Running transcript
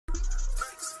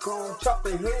Gonna chop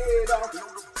the head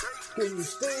off. Can you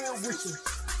still wishing?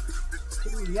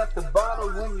 Can you at the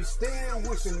bottom when you still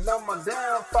wishing on my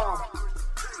downfall?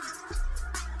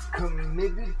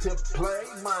 Committed to play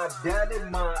my daddy,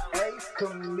 my ace.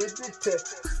 Committed to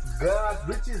God's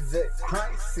riches at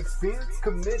Christ's expense.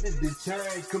 Committed to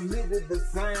change, committed the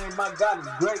same. My God is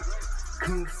great.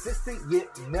 Consistent yet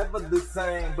never the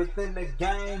same. But in the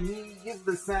game, he is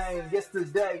the same.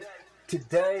 Yesterday,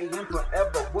 today, and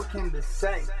forever. What can they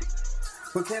say?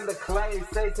 What can the clay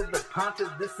say to the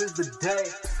potter? This is the day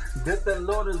that the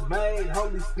Lord has made.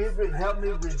 Holy Spirit, help me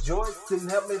rejoice and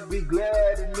help me be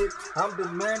glad in it. I'm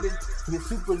demanding your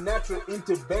supernatural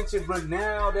intervention right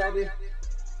now, Daddy.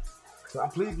 I'm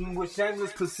pleading with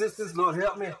shameless persistence. Lord,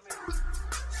 help me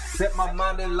set my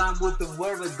mind in line with the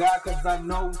word of God, because I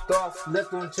know thoughts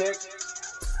left unchecked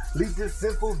lead to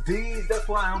sinful deeds. That's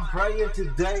why I'm praying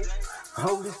today.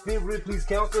 Holy Spirit, please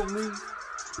counsel me.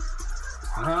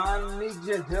 I need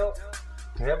your help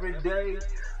every day.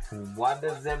 Why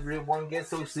does everyone get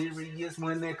so serious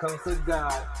when it comes to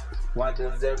God? Why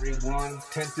does everyone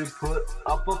tend to put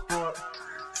up a front?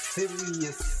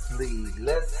 Seriously,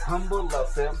 let's humble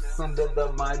ourselves under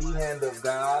the mighty hand of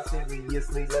God.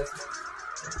 Seriously,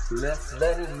 let's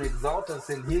let him exalt us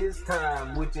in his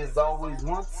time, which is always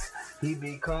once he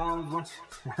becomes once.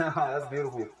 That's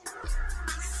beautiful.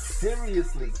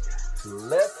 Seriously,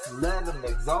 let's let him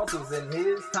exalt us in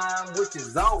his time, which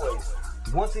is always.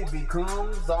 Once he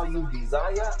becomes all you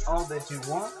desire, all that you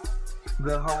want,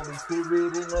 the Holy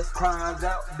Spirit in us cries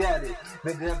out, Daddy.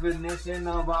 The definition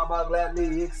of Abba,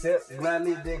 gladly accept,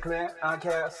 gladly declare, I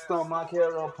cast all my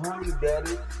care upon you,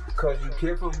 Daddy, because you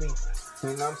care for me.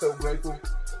 And I'm so grateful,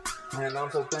 and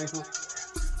I'm so thankful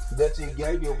that you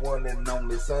gave your one and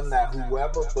only Son, that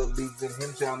whoever believes in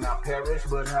him shall not perish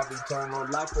but have eternal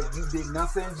life. For you did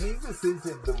not send Jesus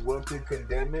into the world to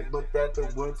condemn it, but that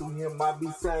the world through him might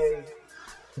be saved.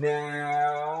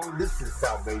 Now, this is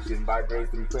salvation by grace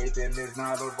through faith, and it's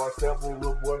not of ourselves or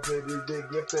of works, it is the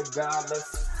gift of God.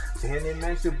 Lest any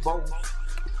man should boast,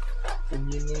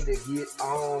 and you need to get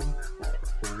on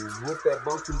with that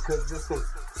boasting, because it's the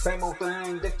same old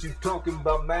thing that you talking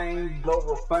about, man.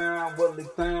 Glorifying worldly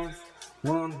things.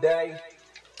 One day,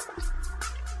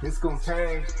 it's gonna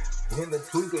change. In the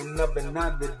twinkling of an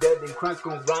eye, the dead in Christ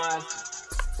gonna rise,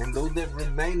 and those that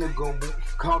remain are gonna be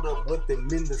caught up with them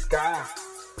in the sky.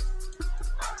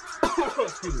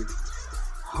 Excuse me.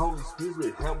 Holy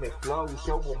Spirit, help me flow,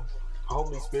 show them.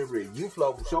 Holy Spirit, you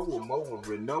flow, show them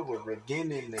over and over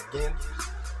again and again.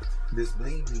 This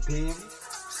bleeding pen,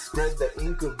 spread the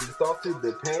ink of these thoughts to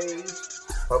the page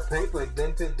of paper,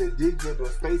 then to the digital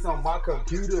space on my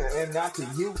computer, and not to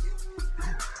you.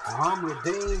 I'm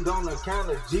redeemed on account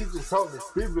of Jesus. Holy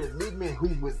Spirit, lead me, who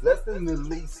was less than the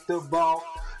least of all.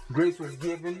 Grace was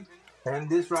given, and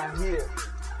this right here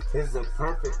is a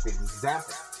perfect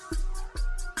example.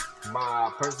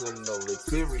 My personal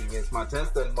experience, my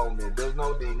testimony, there's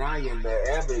no denying the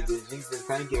evidence. Jesus,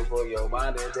 thank you for your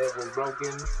body that was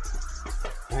broken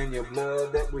and your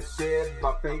blood that was shed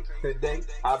by faith. Today,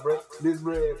 I break this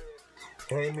bread.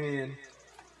 Amen.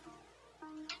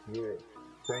 Yeah.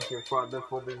 Thank you, Father,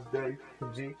 for this day.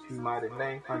 In Jesus' mighty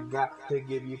name, I got to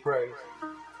give you praise.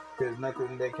 There's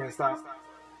nothing that can stop.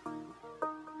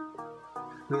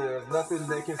 There's nothing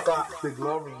that can stop the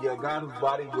glory of God, whose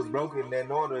body was broken in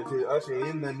order to usher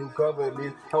in the new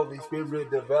covenant. Holy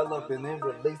Spirit developed and then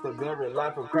released the very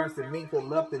life of Christ in me.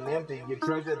 Fill up and empty your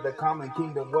treasure, the common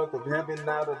kingdom wealth of heaven,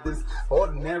 out of this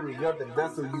ordinary earthen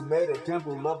vessel. You made a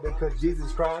temple of, because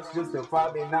Jesus Christ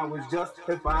justified me, now is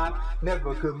justified.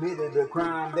 Never committed a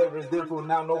crime. There is therefore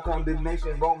now no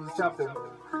condemnation. Romans chapter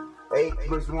 8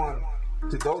 verse 1.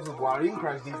 To those who are in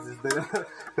Christ Jesus, the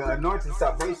anointed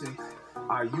salvation.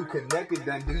 Are you connected,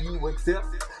 and do you accept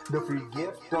the free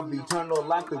gift of eternal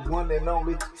life, the one and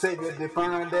only Savior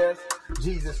defined as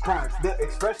Jesus Christ, the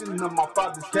expression of my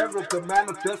Father's character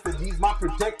manifested? He's my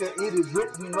protector. It is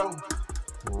written, no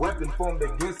weapon formed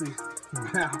against me.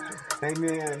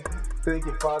 Amen. Thank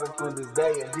you, Father, for this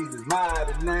day. In Jesus'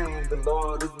 mighty name, the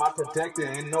Lord is my protector,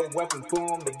 and no weapon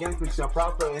formed against me shall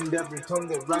prosper. And every tongue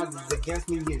that rises against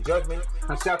me in judgment,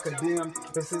 I shall condemn.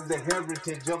 This is the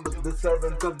heritage of the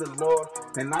servants of the Lord,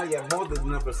 and I am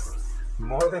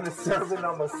more than a servant,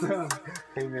 I'm a son.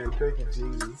 Amen. Thank you,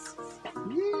 Jesus.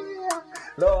 Yeah.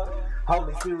 Lord,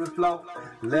 Holy Spirit flow,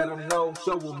 let them know,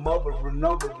 show them over and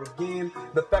over again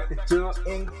the fact that you're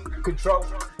in control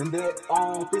and that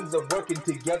all things are working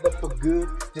together for good.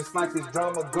 Just like this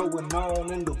drama going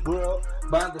on in the world,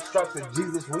 by the stripes of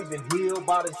Jesus we've been healed,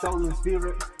 body, soul, and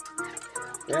spirit.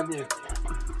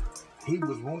 He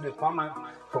was wounded for my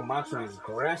for my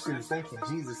transgressions. Thank you,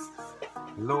 Jesus.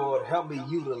 Lord, help me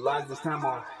utilize this time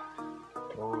on.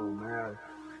 Oh, man.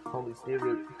 Holy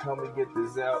Spirit, help me get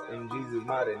this out in Jesus'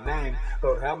 mighty name.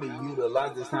 Lord, help me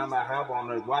utilize this time I have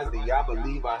on earth wisely. I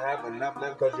believe I have enough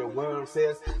left because your word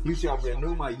says you shall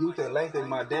renew my youth and lengthen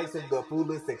my days to the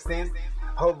fullest extent.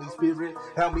 Holy Spirit,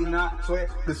 help me not sweat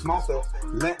the small stuff.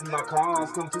 Letting my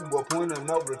cause come to a point of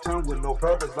no return with no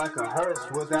purpose, like a hearse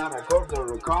without a corpse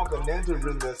or a coffin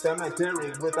entering the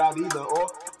cemetery without either or.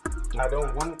 I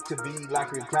don't want to be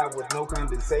like a cloud with no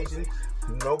condensation,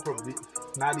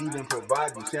 not even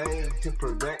providing shade to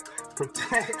protect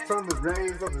from the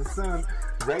rays of the sun.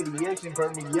 Radiation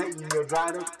permeating your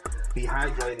dried up,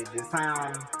 dehydrated. It's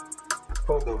time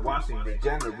for the washing,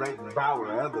 regenerating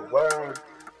power of the word.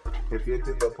 If you're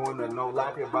to the point of no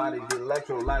life, your body's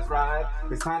electrolytes ride.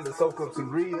 It's time to soak up some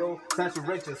real.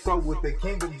 Saturate your soul with the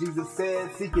kingdom. Jesus said,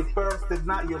 seek it first. If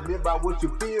not, you'll live by what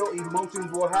you feel.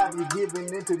 Emotions will have you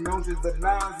giving into notions of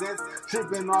nonsense.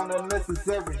 Tripping on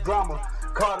unnecessary drama.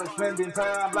 Caught up spending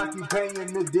time like you paying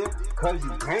the dip. Cause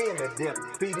you paying the dip.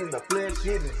 Feeding the flesh,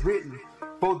 it is written.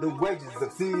 For the wages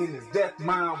of sin is death,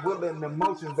 mind, will, and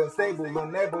emotions unstable,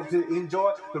 unable to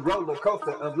enjoy the roller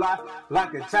coaster of life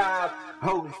like a child.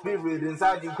 Holy Spirit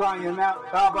inside you crying out,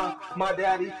 Abba, my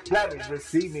daddy, gladly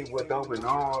receive me with open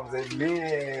arms.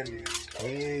 Amen.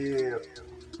 Yeah.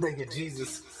 Thank you,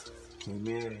 Jesus.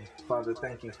 Amen. Father,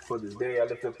 thank you for this day. I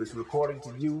lift up this recording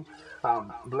to you.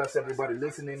 Bless everybody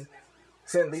listening.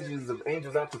 Send legions of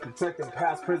angels out to protect them,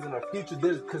 past, present, or future,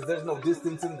 because there's no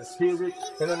distance in the spirit.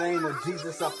 In the name of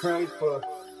Jesus, I pray for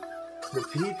the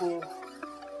people.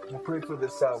 I pray for the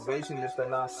salvation if they're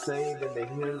not saved and they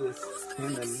hear this.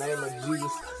 In the name of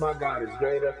Jesus, my God is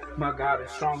greater, my God is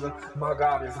stronger, my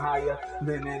God is higher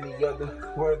than any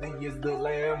other. Worthy is the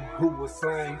Lamb who was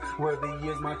slain. Worthy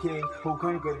is my King who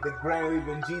conquered the grave.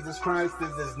 And Jesus Christ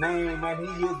is his name, and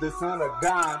he is the Son of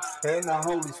God. And the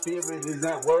Holy Spirit is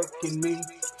at work in me,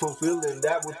 fulfilling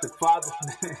that with the Father.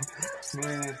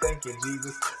 Man, thank you,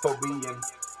 Jesus, for being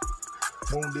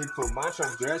wounded for my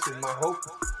transgression, my hope.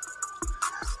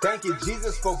 Thank you,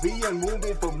 Jesus, for being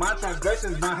wounded for my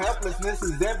transgressions. My helplessness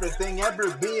is everything.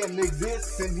 Every being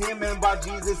exists in him, and by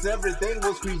Jesus everything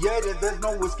was created. There's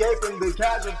no escaping the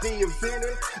casualty of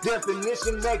sinning.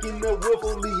 Definition, making a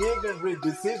willfully ignorant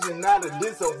decision out of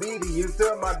disobedience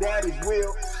to my daddy's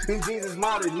will. In Jesus'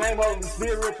 mighty name, Holy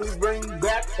Spirit, please bring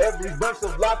back every burst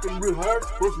of life and rehearse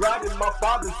what's right in my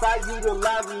Father's sight,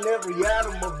 utilizing every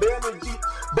atom of energy.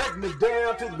 Break me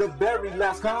down to the very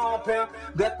last compound,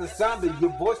 that the sound of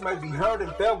your voice may be heard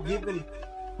and felt given.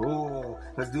 Ooh,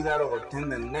 let's do that over in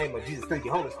the name of Jesus. Thank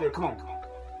you, Holy Spirit. Come on.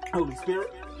 Holy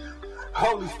Spirit.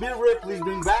 Holy Spirit, please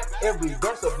bring back every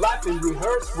verse of life and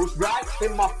rehearse what's right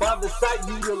in my Father's sight,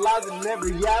 utilizing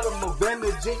every atom of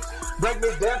energy. Break me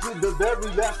down to the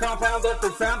very last compound, that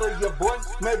the sound of your voice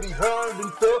may be heard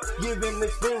and felt, giving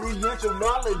experiential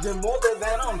knowledge and more than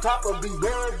that on top of these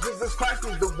words. Jesus Christ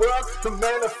is the world, the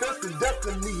manifested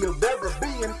destiny of every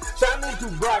being, shining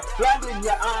too bright, blinding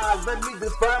your eyes. Let me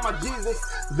describe my Jesus,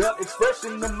 the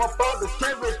expression of my Father's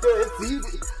character. It's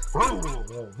easy.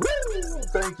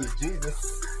 Thank you,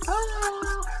 Jesus.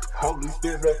 Holy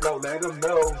Spirit flow, let them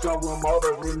know. Show them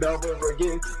over and over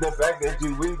again the fact that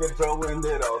you in control and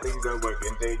that all things are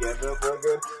working together for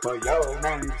good. For your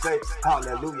name's sake,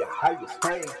 hallelujah, highest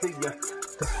praise to you.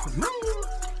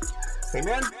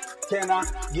 Amen. Can I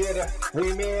get a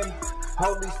amen?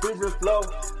 Holy Spirit flow,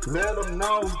 let them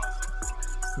know.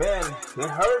 Man, it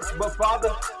hurts, but Father,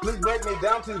 please break me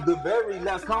down to the very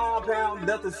last compound,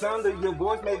 that the sound of your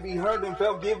voice may be heard and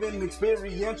felt, giving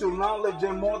experiential knowledge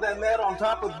and more than that on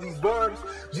top of these verbs.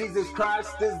 Jesus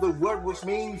Christ is the word, which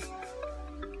means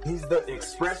he's the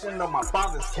expression of my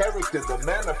Father's character, the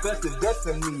manifested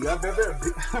destiny of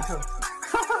every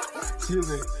excuse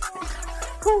me.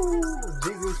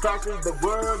 Jesus Christ is the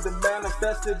word, the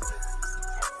manifested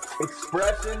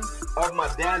expression of my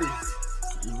daddy's.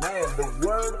 Man, the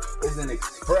word is an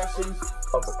expression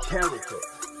of a character.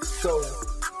 So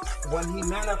when he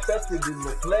manifested in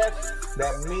the flesh,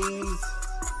 that means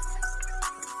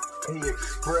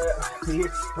he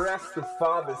expressed the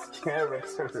Father's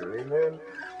character. Amen.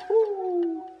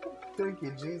 Woo. Thank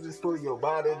you, Jesus, for your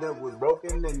body that was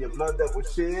broken and your blood that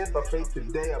was shed. By faith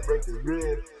today, I break this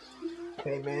bread.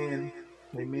 Amen.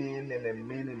 Amen and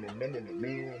amen and amen and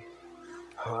amen.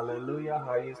 Hallelujah.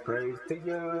 Highest praise to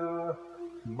you.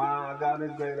 My God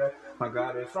is greater, my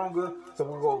God is stronger. So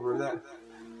we'll go over that.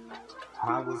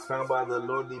 I was found by the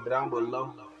Lord deep down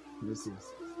below. This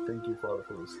is, thank you, Father,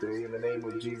 for this day. In the name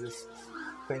of Jesus,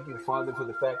 thank you, Father, for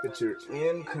the fact that you're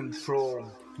in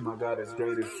control. My God is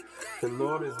greater. The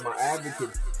Lord is my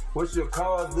advocate. What's your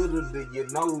cause? Little do you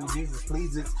know, Jesus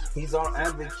pleases. He's our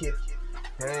advocate.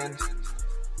 And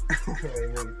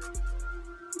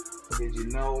did you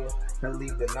know he'll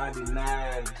leave the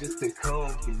 99 just to come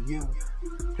for you?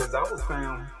 Cause I was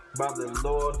found by the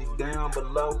Lord deep down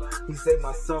below. He saved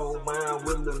my soul, mind,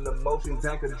 will, and emotions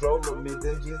and control of me.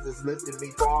 Then Jesus lifted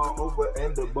me far over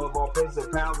and above all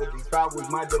principalities, powers,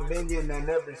 my dominion, and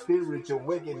every spiritual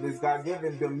wickedness.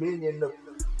 God-given dominion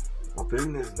up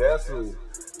in this vessel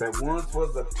that once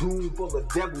was a tomb full of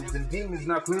devils and demons,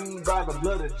 now clean by the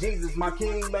blood of Jesus. My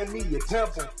King made me a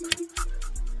temple.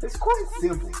 It's quite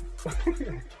simple.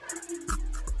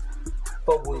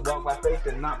 But we walk by faith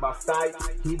and not by sight.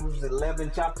 Hebrews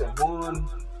 11 chapter 1.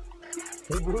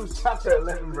 Hebrews chapter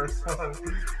 11 verse 1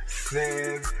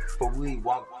 says, for we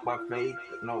walk by faith.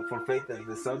 No, for faith is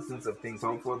the substance of things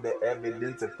hoped for, the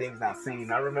evidence of things not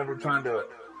seen. I remember trying to,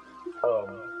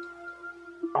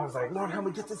 I was like, Lord, help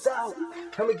me get this out.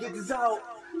 Help me get this out.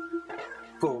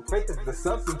 For faith is the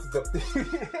substance of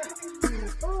things.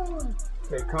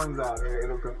 It comes out.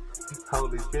 It'll come.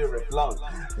 Holy Spirit flow.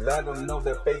 Let them know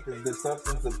that faith is the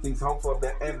substance of things hoped for,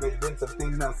 the evidence of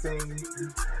things not seen.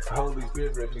 Holy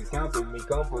Spirit, please counsel me,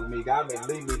 comfort me, guide me,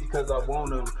 lead me, because I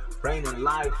want to reign in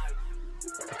life.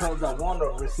 Because I want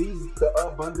to receive the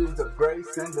abundance of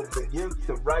grace and of the gift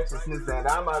of righteousness, that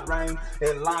I might reign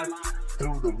in life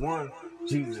through the one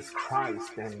Jesus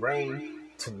Christ. And reign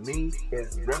to me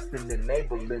is resting,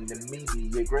 enabling,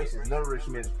 immediate gracious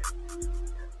nourishment.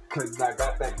 Cause I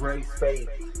got that grace faith,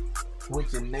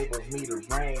 which enables me to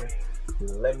reign.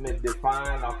 Let me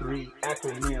define our three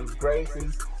acronyms. Grace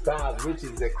is God's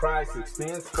riches at Christ's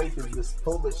expense. Faith is this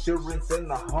full assurance in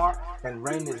the heart. And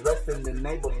reign is resting,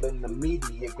 enabling,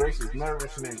 immediate gracious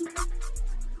nourishment.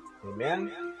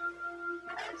 Amen.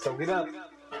 So get up.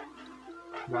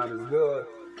 God is good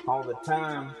all the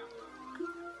time.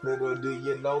 Little do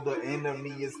you know the enemy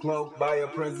is cloaked by a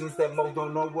presence that most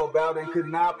don't know about and could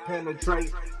not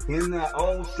penetrate in their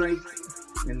own strength.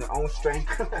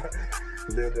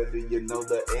 Little do you know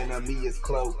the enemy is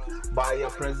cloaked by a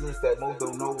presence that most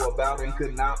don't know about and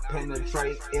could not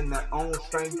penetrate in their own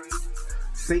strength.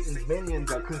 Satan's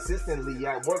minions are consistently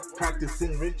at work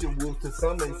practicing rituals to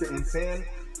summon and sin.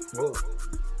 Whoa.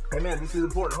 Amen. This is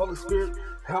important. Holy Spirit,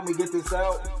 help me get this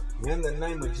out in the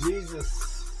name of Jesus.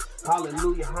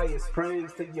 Hallelujah, highest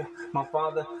praise to you, my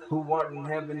Father, who art in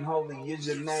heaven, holy is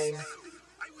your name.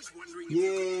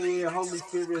 Yeah, Holy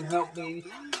Spirit, help me.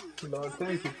 Lord,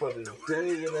 thank you for this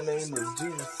day in the name of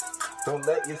Jesus. Don't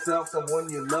let yourself, someone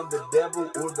you love, the devil,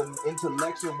 or the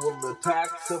intellectual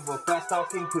attacks of a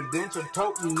fast-talking,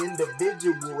 credential-toting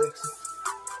individual.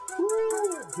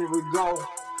 Here we go.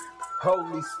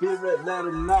 Holy Spirit, let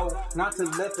them know not to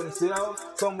let themselves,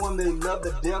 someone they love,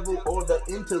 the devil, or the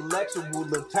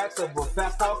intellectual attacks of a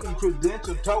fast-talking,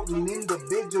 credential-toting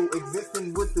individual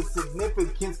existing with the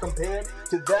significance compared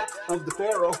to that of the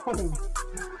Pharaoh.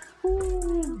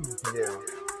 Yeah.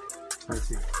 Let's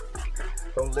see.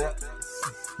 Don't let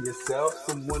yourself,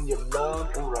 someone you love,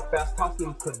 or a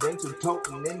fast-talking,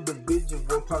 credential-toting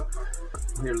individual talk.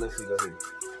 Here, let's see.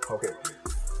 Okay.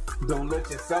 Don't let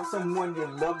yourself, someone you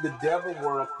love, the devil,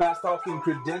 or a fast-talking,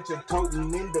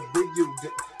 credential-toting individual.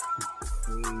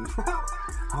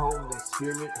 Holy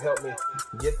Spirit, help me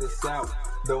get this out.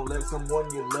 Don't let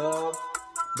someone you love,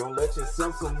 don't let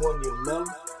yourself, someone you love,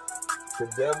 the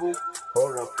devil,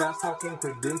 or a fast-talking,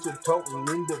 credential-toting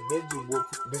individual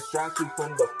distract you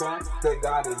from the fact that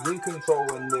God is in control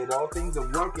and that all things are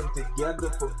working together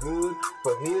for good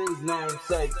for His name's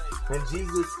sake. And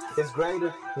Jesus is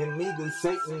greater in me than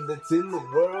Satan that's in the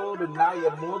world, and I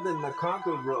am more than a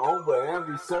conqueror over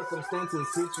every circumstance and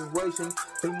situation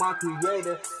through my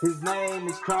Creator. His name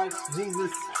is Christ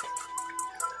Jesus.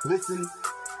 Listen,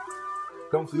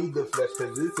 don't feed the flesh,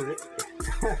 because it's written.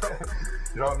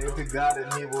 Draw near to God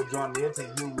and He will draw near to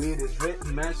you. It is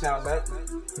written, man shall let.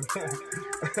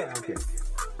 Okay.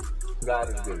 God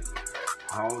is good.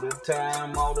 All the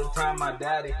time, my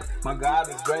daddy. My God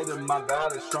is greater, my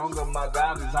God is stronger, my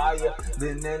God is higher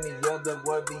than any other.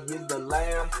 Worthy is the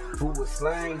Lamb who was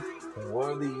slain.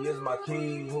 Worthy is my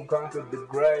King who conquered the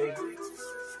grave.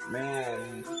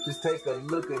 Man, just take a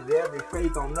look at every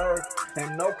faith on earth,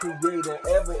 and no creator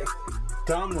ever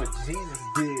done what Jesus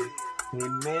did.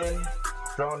 Amen.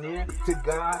 Draw near to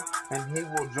God, and He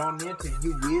will draw near to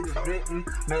you. It is written,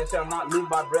 man shall not live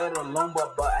by bread alone,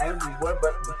 but by every word.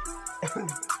 But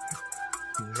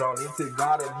draw near to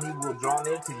God, and He will draw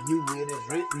near to you. It is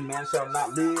written, man shall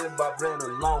not live by bread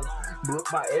alone, but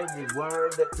by every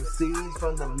word that proceeds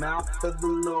from the mouth of the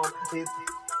Lord.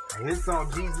 It's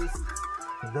on Jesus.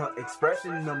 The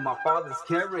expression of my Father's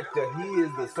character. He is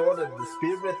the sword of the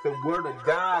Spirit, the word of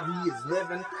God. He is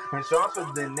living and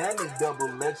sharper than any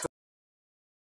double-edged